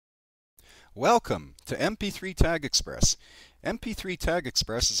Welcome to MP3 Tag Express. MP3 Tag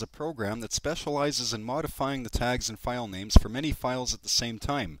Express is a program that specializes in modifying the tags and file names for many files at the same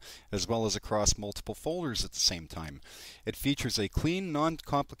time, as well as across multiple folders at the same time. It features a clean,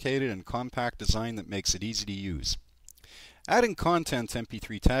 non-complicated, and compact design that makes it easy to use. Adding content to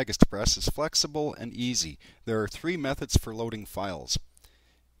MP3 Tag Express is flexible and easy. There are three methods for loading files.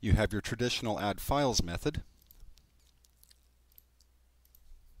 You have your traditional add files method.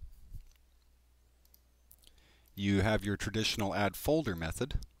 You have your traditional add folder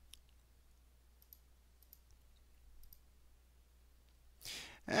method.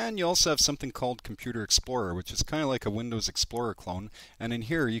 And you also have something called Computer Explorer, which is kind of like a Windows Explorer clone. And in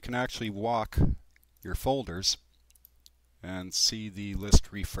here you can actually walk your folders and see the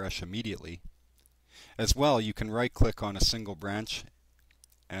list refresh immediately. As well, you can right-click on a single branch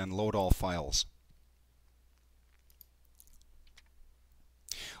and load all files.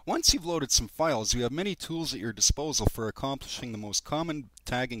 Once you've loaded some files, you have many tools at your disposal for accomplishing the most common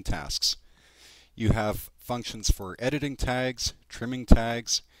tagging tasks. You have functions for editing tags, trimming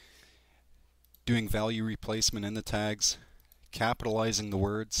tags, doing value replacement in the tags, capitalizing the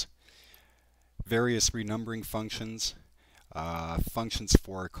words, various renumbering functions, functions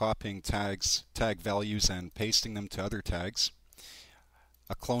for copying tag values and pasting them to other tags,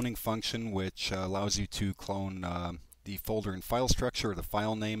 a cloning function which allows you to clone the folder and file structure or the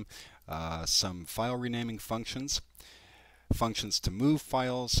file name, some file renaming functions, functions to move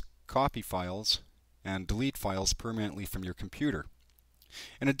files, copy files, and delete files permanently from your computer.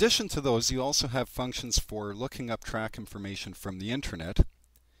 In addition to those, you also have functions for looking up track information from the internet,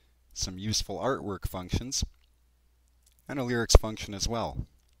 some useful artwork functions, and a lyrics function as well.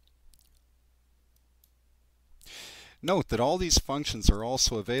 Note that all these functions are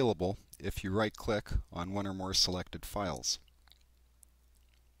also available if you right-click on one or more selected files.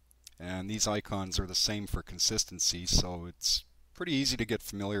 And these icons are the same for consistency, so it's pretty easy to get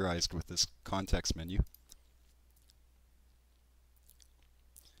familiarized with this context menu.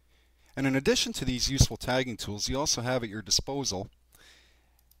 And in addition to these useful tagging tools, you also have at your disposal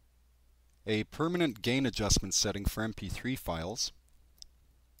a permanent gain adjustment setting for MP3 files,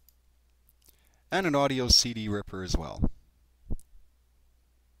 and an audio CD ripper as well.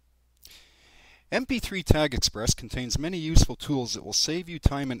 MP3 Tag Express contains many useful tools that will save you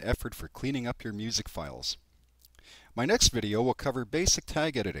time and effort for cleaning up your music files. My next video will cover basic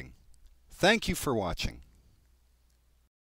tag editing. Thank you for watching.